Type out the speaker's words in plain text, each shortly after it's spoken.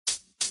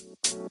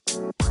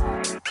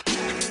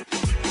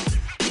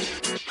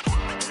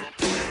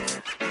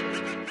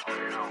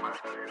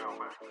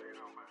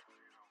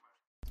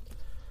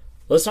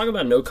Let's talk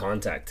about no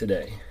contact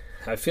today.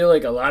 I feel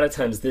like a lot of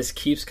times this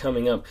keeps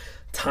coming up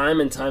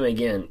time and time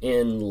again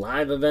in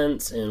live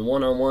events and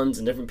one-on-ones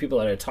and different people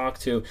that I talk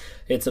to.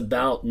 It's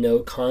about no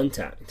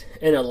contact.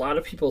 And a lot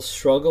of people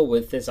struggle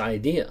with this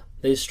idea.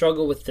 They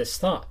struggle with this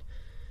thought.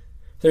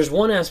 There's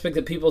one aspect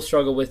that people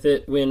struggle with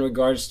it in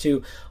regards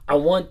to, I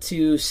want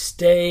to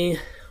stay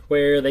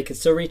where they can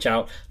still reach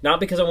out, not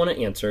because I want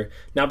to answer,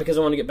 not because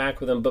I want to get back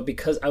with them, but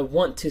because I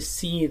want to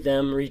see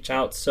them reach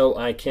out so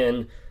I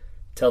can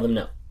tell them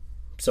no.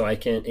 So I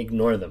can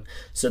ignore them,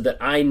 so that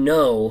I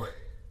know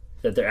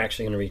that they're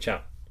actually going to reach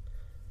out.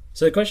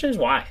 So the question is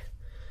why?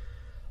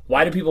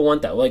 Why do people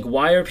want that? Like,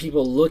 why are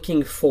people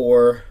looking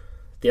for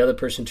the other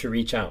person to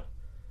reach out?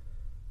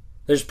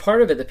 There's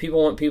part of it that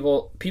people want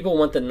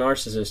the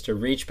narcissist to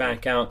reach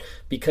back out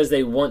because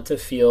they want to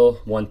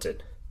feel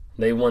wanted.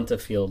 They want to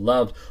feel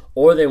loved,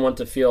 or they want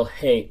to feel,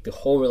 hey, the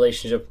whole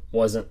relationship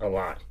wasn't a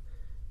lie.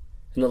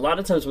 And a lot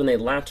of times when they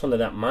latch onto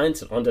that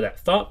mindset, onto that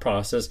thought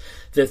process,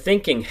 they're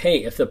thinking,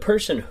 hey, if the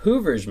person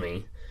hoovers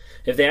me,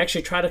 if they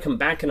actually try to come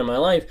back into my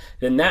life,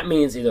 then that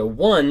means either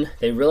one,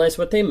 they realize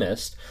what they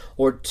missed,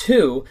 or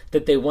two,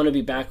 that they want to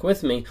be back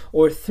with me,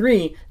 or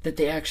three, that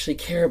they actually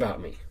care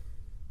about me.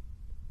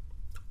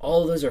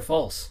 All of those are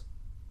false.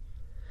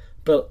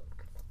 But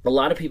a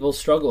lot of people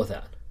struggle with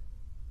that.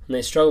 And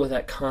they struggle with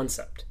that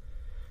concept.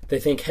 They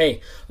think,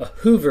 hey, a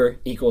hoover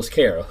equals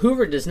care. A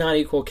hoover does not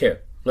equal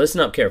care. Listen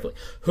up carefully.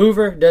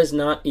 Hoover does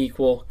not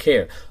equal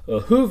care.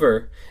 A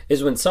hoover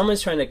is when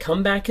someone's trying to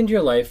come back into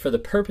your life for the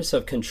purpose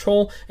of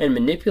control and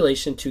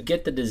manipulation to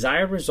get the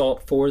desired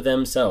result for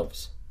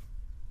themselves.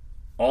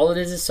 All it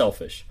is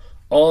selfish.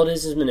 All it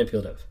is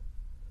manipulative.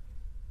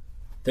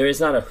 There is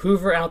not a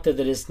hoover out there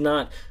that is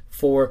not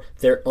for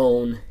their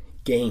own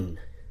gain.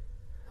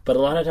 But a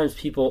lot of times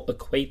people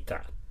equate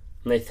that.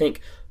 And they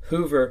think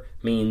hoover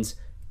means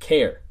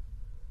care.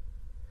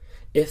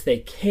 If they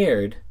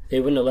cared, they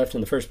wouldn't have left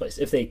in the first place.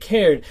 If they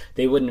cared,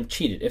 they wouldn't have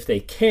cheated. If they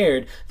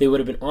cared, they would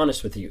have been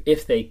honest with you.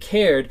 If they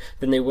cared,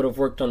 then they would have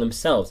worked on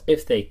themselves.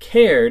 If they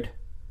cared,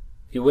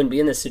 you wouldn't be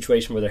in this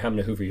situation where they're having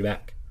to hoover you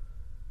back.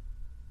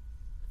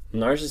 The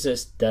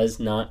narcissist does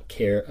not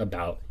care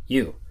about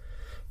you.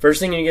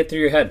 First thing you get through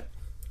your head,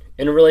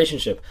 in a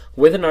relationship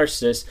with a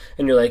narcissist,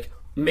 and you're like,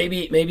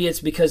 maybe it's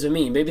because of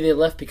me. Maybe they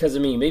left because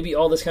of me. Maybe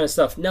all this kind of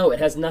stuff. No, it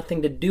has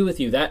nothing to do with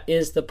you. That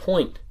is the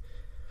point.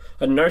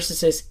 A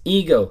narcissist's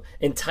ego,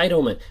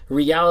 entitlement,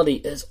 reality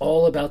is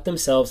all about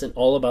themselves and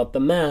all about the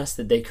mask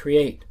that they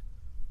create.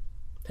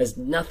 It has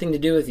nothing to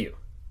do with you.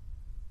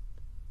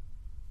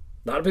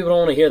 A lot of people don't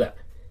want to hear that.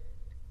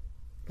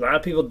 A lot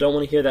of people don't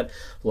want to hear that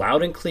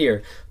loud and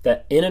clear,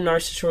 that in a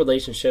narcissist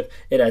relationship,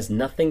 it has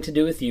nothing to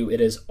do with you. It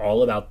is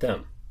all about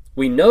them.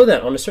 We know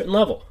that on a certain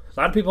level. A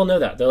lot of people know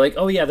that. They're like,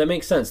 oh yeah, that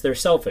makes sense. They're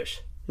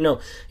selfish. No,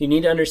 you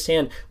need to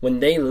understand when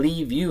they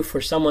leave you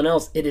for someone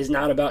else, it is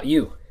not about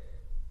you.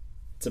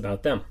 It's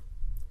about them.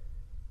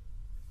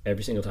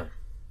 Every single time.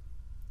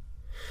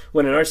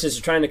 When a narcissist is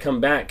trying to come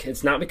back,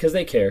 it's not because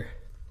they care.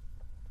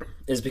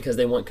 It's because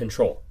they want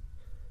control.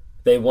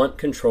 They want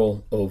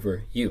control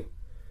over you.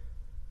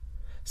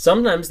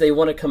 Sometimes they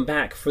want to come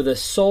back for the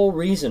sole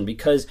reason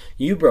because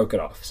you broke it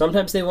off.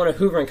 Sometimes they want to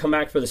hoover and come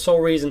back for the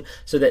sole reason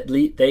so that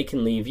they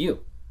can leave you.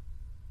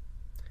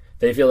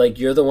 They feel like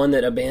you're the one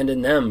that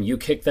abandoned them. You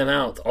kicked them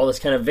out. All this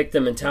kind of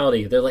victim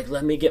mentality. They're like,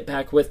 let me get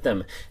back with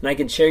them. And I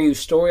can share you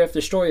story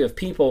after story of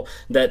people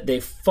that they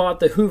fought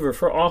the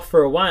hoover off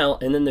for a while,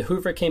 and then the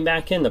hoover came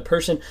back in. The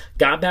person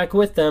got back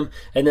with them,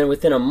 and then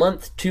within a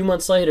month, 2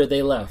 months later,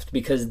 they left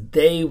because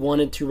they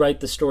wanted to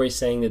write the story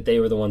saying that they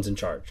were the ones in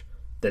charge.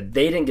 That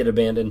they didn't get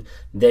abandoned.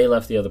 They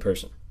left the other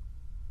person.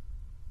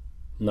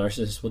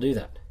 Narcissists will do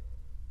that.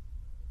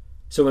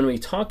 So when we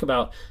talk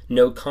about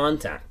no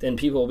contact and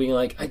people being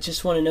like, I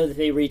just want to know that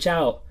they reach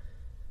out.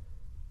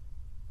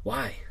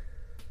 Why?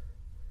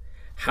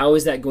 How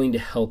is that going to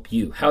help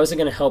you? How is it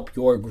going to help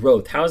your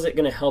growth? How is it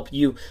going to help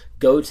you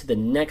go to the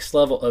next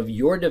level of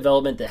your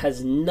development that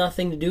has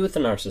nothing to do with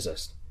the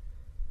narcissist?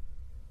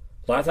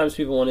 A lot of times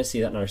people want to see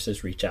that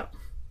narcissist reach out.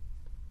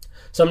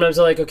 Sometimes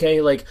they're like,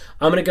 okay, like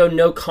I'm going to go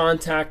no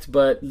contact,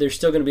 but they're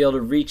still going to be able to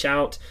reach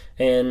out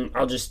and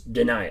I'll just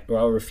deny it or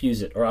I'll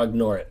refuse it or I'll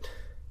ignore it.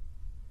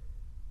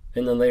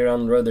 And then later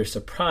down the road, they're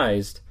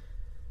surprised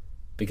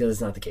because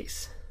it's not the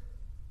case.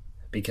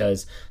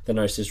 Because the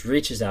narcissist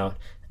reaches out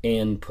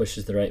and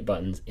pushes the right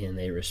buttons and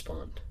they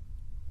respond.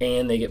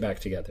 And they get back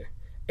together.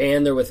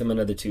 And they're with them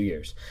another 2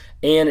 years.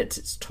 And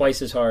it's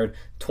twice as hard,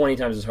 20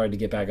 times as hard to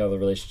get back out of the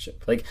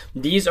relationship. Like,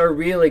 these are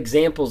real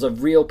examples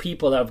of real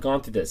people that have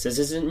gone through this. This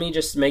isn't me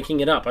just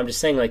making it up. I'm just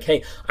saying, like,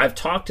 hey, I've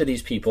talked to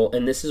these people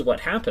and this is what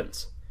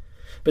happens.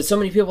 But so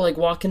many people like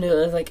walk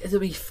into it like, it'll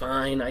be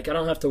fine. Like, I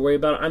don't have to worry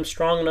about it. I'm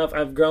strong enough.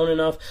 I've grown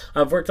enough.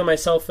 I've worked on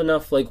myself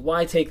enough. Like,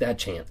 why take that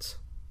chance?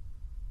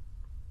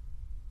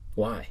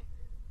 Why?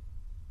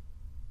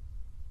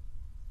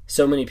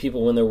 So many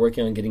people, when they're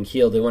working on getting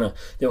healed, they want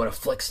to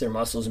flex their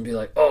muscles and be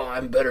like, oh,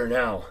 I'm better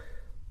now.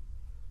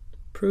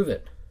 Prove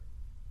it.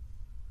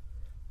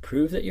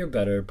 Prove that you're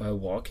better by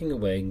walking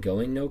away,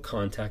 going no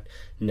contact,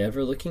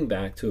 never looking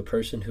back to a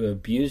person who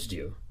abused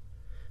you,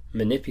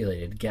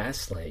 manipulated,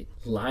 gaslight,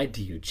 lied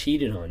to you,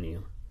 cheated on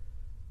you.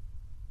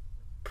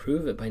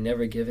 Prove it by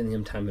never giving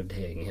them time of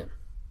day again.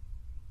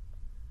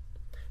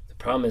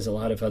 The problem is a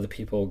lot of other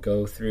people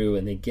go through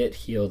and they get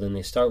healed and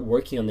they start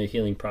working on their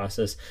healing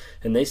process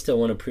and they still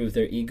want to prove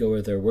their ego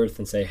or their worth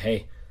and say,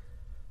 hey,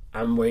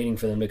 I'm waiting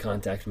for them to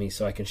contact me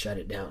so I can shut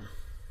it down.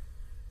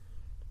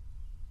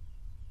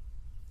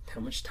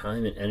 How much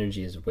time and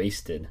energy is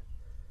wasted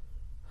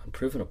on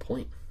proving a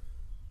point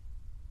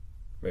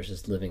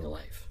versus living a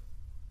life?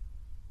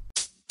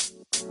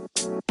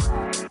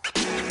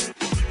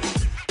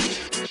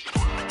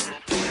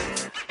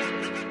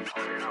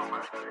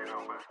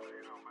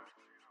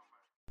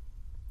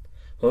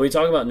 When we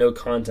talk about no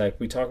contact,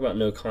 we talk about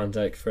no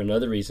contact for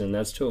another reason, and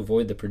that's to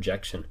avoid the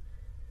projection.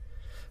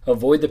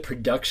 Avoid the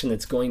production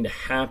that's going to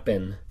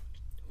happen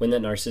when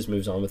that narcissist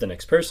moves on with the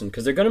next person,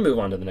 because they're going to move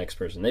on to the next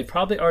person. They've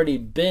probably already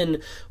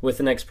been with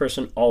the next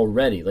person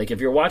already. Like if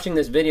you're watching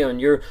this video and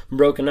you're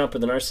broken up or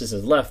the narcissist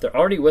has left, they're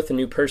already with a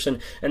new person,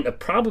 and the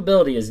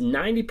probability is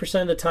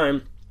 90% of the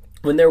time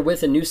when they're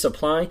with a new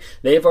supply,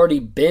 they've already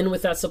been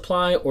with that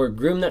supply or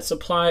groomed that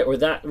supply or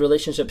that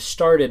relationship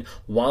started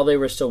while they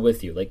were still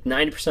with you. Like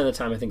 90% of the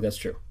time, I think that's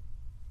true.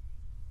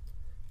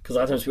 Because a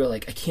lot of times people are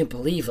like, I can't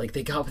believe like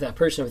they got with that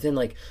person within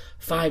like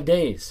 5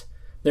 days.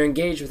 They're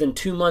engaged within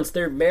 2 months.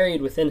 They're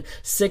married within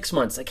 6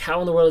 months. Like, how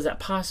in the world is that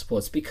possible?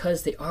 It's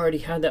because they already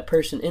had that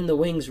person in the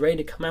wings ready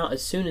to come out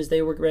as soon as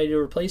they were ready to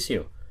replace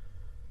you.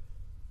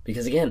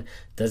 Because, again,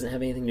 it doesn't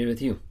have anything to do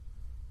with you.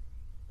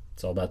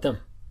 It's all about them.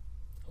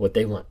 What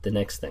they want. The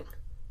next thing.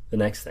 The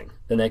next thing.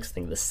 The next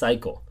thing. The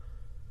cycle.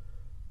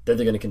 That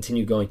they're going to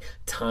continue going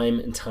time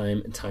and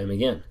time and time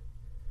again.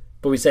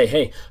 But we say,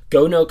 hey,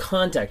 go no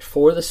contact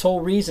for the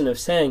sole reason of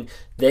saying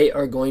they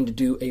are going to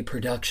do a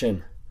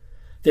production.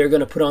 They're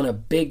going to put on a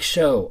big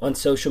show on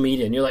social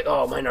media. And you're like,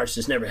 oh, my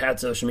narcissist never had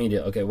social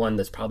media. Okay, one,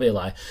 that's probably a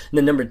lie. And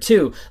then number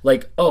two,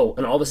 like, oh,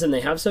 and all of a sudden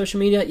they have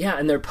social media? Yeah,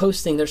 and they're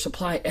posting their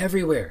supply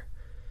everywhere.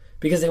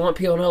 Because they want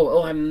people to know,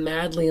 oh, I'm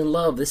madly in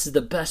love. This is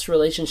the best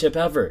relationship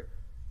ever.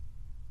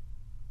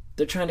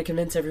 They're trying to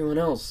convince everyone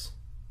else.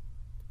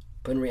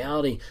 But in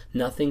reality,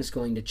 nothing's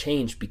going to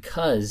change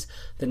because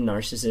the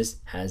narcissist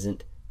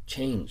hasn't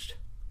changed.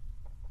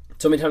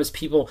 So many times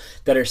people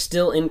that are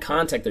still in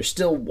contact, they're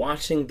still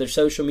watching their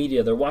social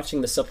media, they're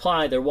watching the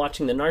supply, they're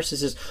watching the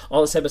narcissist,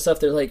 all this type of stuff.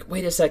 They're like,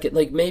 wait a second,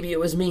 like maybe it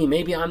was me,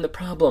 maybe I'm the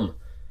problem.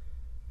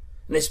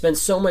 And they spend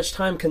so much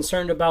time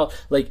concerned about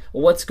like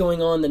what's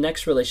going on in the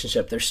next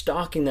relationship. They're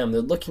stalking them, they're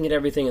looking at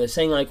everything, and they're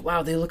saying like,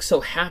 wow, they look so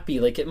happy,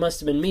 like it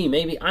must have been me.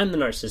 Maybe I'm the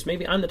narcissist,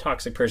 maybe I'm the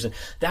toxic person.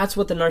 That's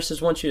what the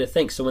narcissist wants you to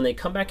think. So when they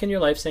come back in your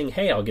life saying,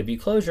 hey, I'll give you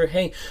closure,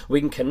 hey, we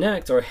can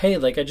connect, or hey,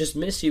 like I just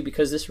miss you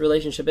because this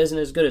relationship isn't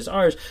as good as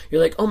ours,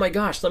 you're like, oh my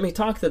gosh, let me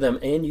talk to them,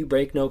 and you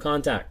break no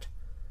contact.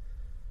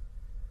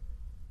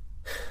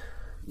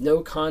 No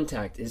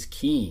contact is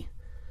key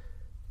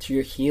to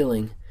your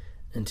healing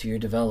and to your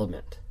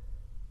development.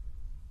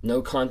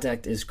 No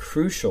contact is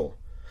crucial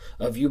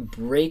of you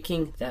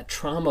breaking that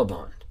trauma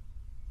bond.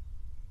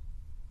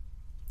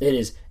 It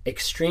is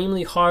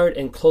extremely hard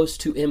and close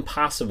to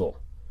impossible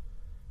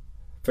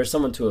for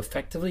someone to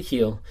effectively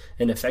heal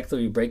and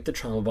effectively break the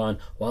trauma bond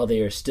while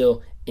they are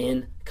still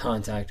in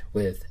contact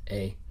with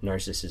a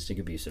narcissistic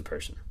abusive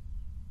person.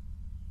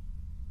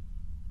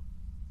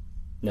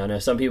 Now,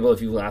 some people,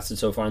 if you've lasted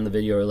so far in the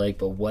video, are like,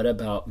 but what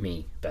about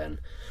me, Ben?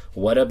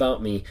 What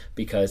about me?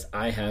 Because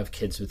I have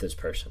kids with this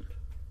person.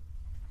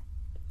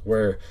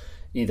 We're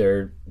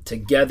either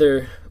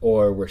together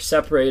or we're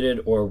separated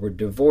or we're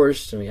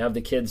divorced and we have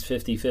the kids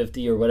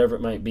 50-50 or whatever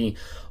it might be.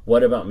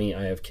 What about me?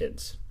 I have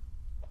kids.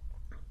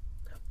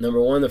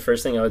 Number one, the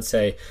first thing I would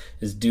say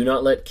is do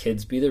not let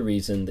kids be the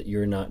reason that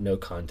you're not no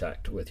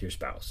contact with your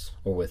spouse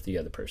or with the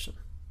other person.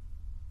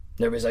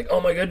 And everybody's like,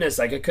 oh my goodness,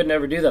 like I could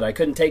never do that. I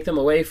couldn't take them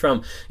away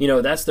from,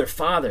 that's their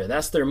father,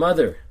 that's their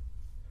mother.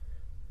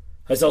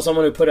 I saw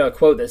someone who put out a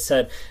quote that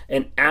said,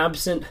 an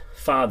absent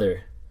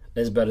father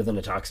is better than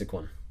a toxic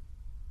one.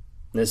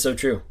 And it's so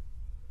true.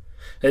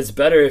 It's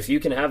better if you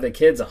can have the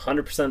kids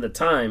 100% of the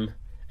time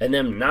and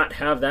them not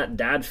have that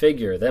dad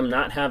figure, them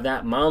not have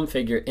that mom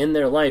figure in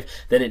their life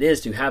than it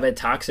is to have a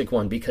toxic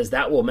one, because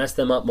that will mess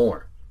them up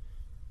more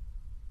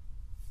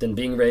than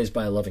being raised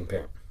by a loving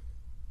parent.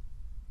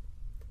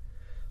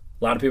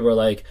 A lot of people are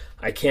like,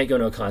 I can't go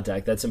no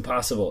contact. That's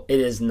impossible. It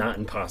is not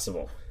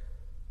impossible.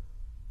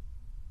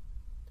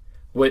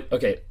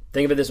 Okay,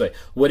 think of it this way.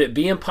 Would it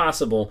be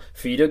impossible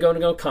for you to go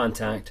no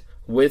contact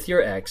with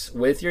your ex,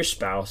 with your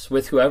spouse,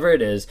 with whoever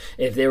it is,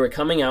 if they were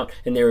coming out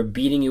and they were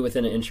beating you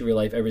within an inch of your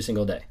life every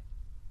single day?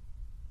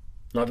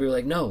 A lot of people are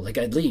like, no, like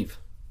I'd leave.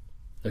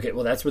 Okay,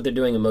 well that's what they're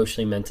doing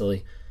emotionally,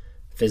 mentally,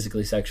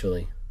 physically,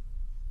 sexually.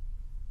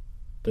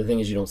 But the thing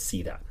is, you don't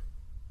see that.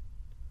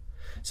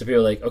 So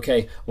people are like,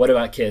 okay, what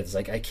about kids?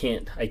 Like I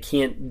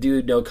can't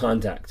do no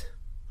contact.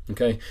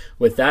 Okay?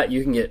 With that,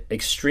 you can get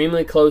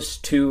extremely close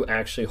to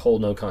actually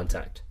hold no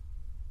contact.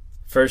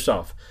 First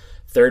off,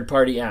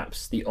 third-party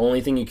apps, the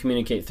only thing you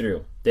communicate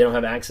through. They don't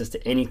have access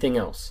to anything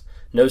else.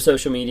 No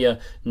social media,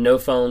 no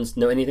phones,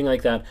 no anything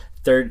like that.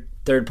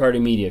 Third-party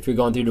media. If you're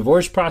going through a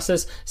divorce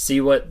process, see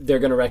what they're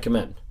going to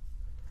recommend.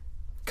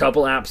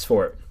 Couple apps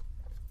for it.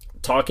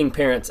 Talking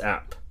Parents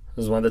app.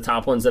 This is one of the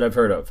top ones that I've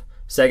heard of.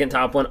 Second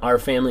top one, Our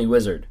Family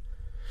Wizard.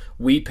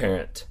 We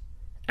Parent,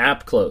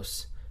 App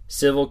Close,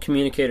 Civil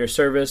Communicator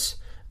Service,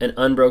 and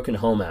Unbroken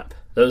Home app.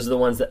 Those are the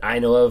ones that I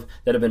know of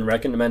that have been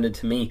recommended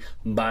to me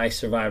by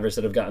survivors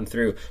that have gotten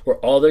through, where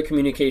all their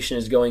communication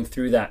is going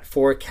through that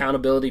for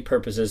accountability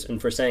purposes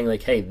and for saying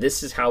like, hey,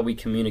 this is how we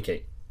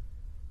communicate.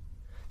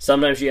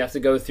 Sometimes you have to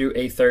go through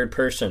a third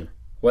person,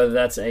 whether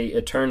that's an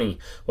attorney,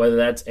 whether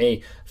that's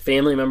a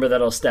family member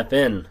that'll step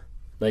in,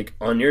 like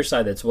on your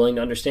side, that's willing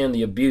to understand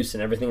the abuse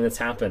and everything that's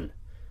happened.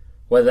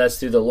 Whether that's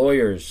through the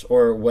lawyers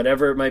or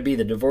whatever it might be,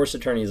 the divorce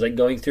attorneys, like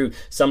going through,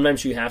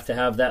 sometimes you have to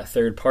have that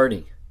third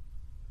party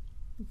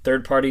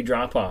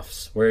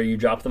drop-offs where you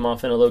drop them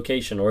off in a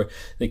location, or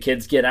the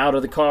kids get out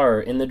of the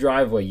car in the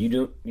driveway.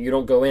 You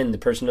don't go in, the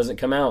person doesn't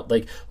come out.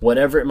 Like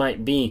whatever it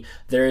might be,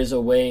 there is a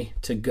way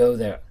to go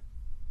there.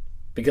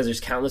 Because there's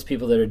countless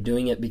people that are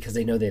doing it because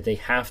they know that they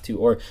have to,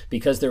 or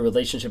because their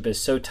relationship is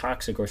so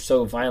toxic or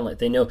so violent,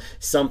 they know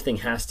something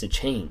has to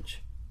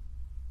change.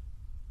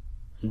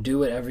 Do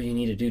whatever you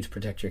need to do to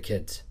protect your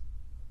kids.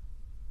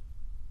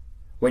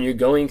 When you're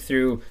going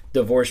through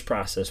divorce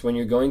process, when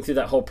you're going through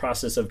that whole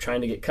process of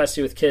trying to get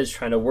custody with kids,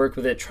 trying to work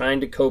with it, trying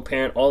to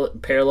co-parent,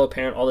 parallel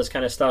parent, all this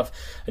kind of stuff.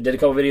 I did a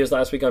couple videos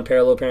last week on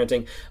parallel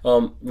parenting.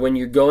 When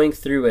you're going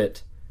through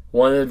it,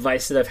 one of the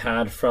advice that I've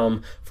had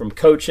from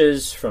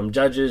coaches, from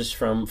judges,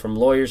 from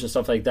lawyers and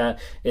stuff like that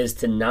is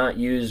to not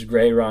use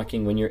gray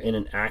rocking when you're in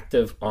an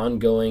active,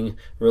 ongoing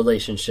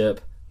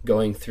relationship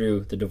going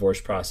through the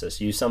divorce process.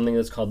 Use something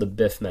that's called the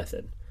BIF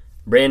method.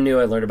 Brand new,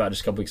 I learned about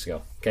just a couple weeks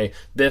ago. Okay,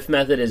 BIF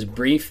method is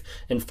brief,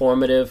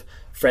 informative,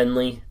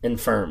 friendly,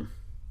 and firm.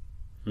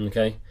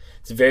 Okay,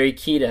 it's very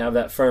key to have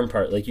that firm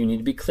part. Like you need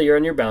to be clear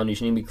on your boundaries,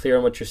 you need to be clear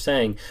on what you're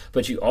saying,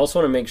 but you also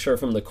want to make sure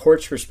from the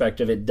court's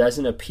perspective it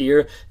doesn't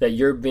appear that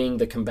you're being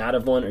the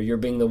combative one, or you're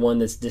being the one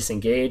that's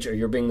disengaged, or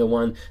you're being the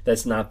one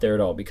that's not there at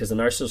all. Because the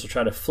narcissist will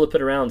try to flip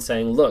it around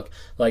saying, look,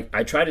 like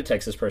I tried to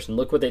text this person,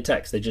 look what they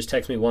text. They just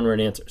text me one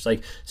word answers.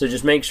 Like, so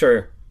just make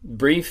sure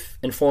brief,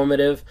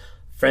 informative,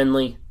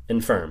 friendly,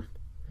 and firm.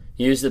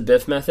 Use the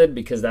BIF method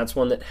because that's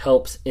one that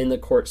helps in the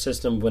court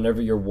system whenever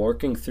you're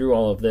working through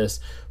all of this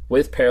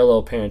with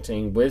parallel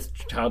parenting, with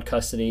child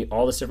custody,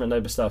 all this different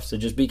type of stuff. So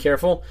just be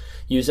careful.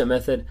 Use that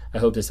method. I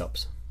hope this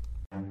helps.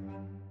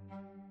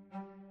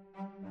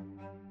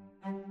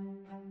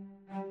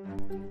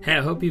 Hey,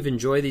 I hope you've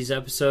enjoyed these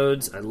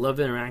episodes. I love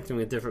interacting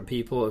with different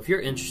people. If you're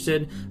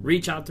interested,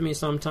 reach out to me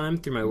sometime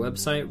through my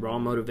website, Raw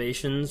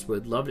Motivations.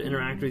 Would love to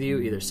interact with you.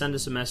 Either send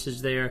us a message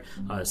there,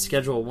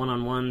 schedule a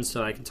one-on-one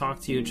so I can talk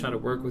to you and try to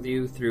work with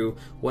you through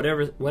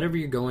whatever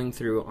you're going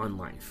through on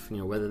life. You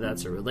know, whether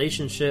that's a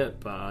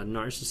relationship,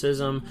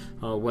 narcissism,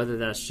 whether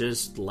that's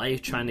just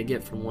life, trying to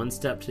get from one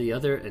step to the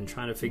other and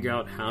trying to figure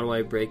out how do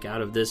I break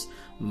out of this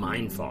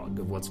mind fog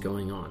of what's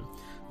going on.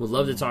 Would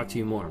love to talk to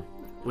you more.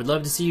 Would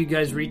love to see you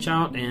guys reach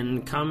out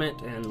and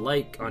comment and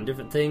like on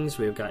different things.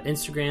 We've got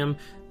Instagram,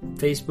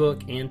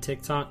 Facebook, and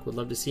TikTok. Would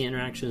love to see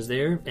interactions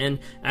there. And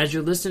as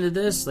you're listening to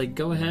this, like,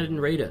 go ahead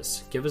and rate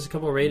us. Give us a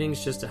couple of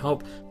ratings just to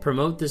help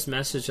promote this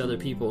message to other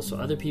people so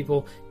other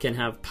people can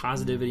have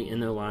positivity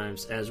in their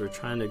lives as we're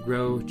trying to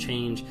grow,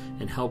 change,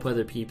 and help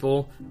other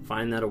people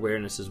find that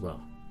awareness as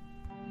well.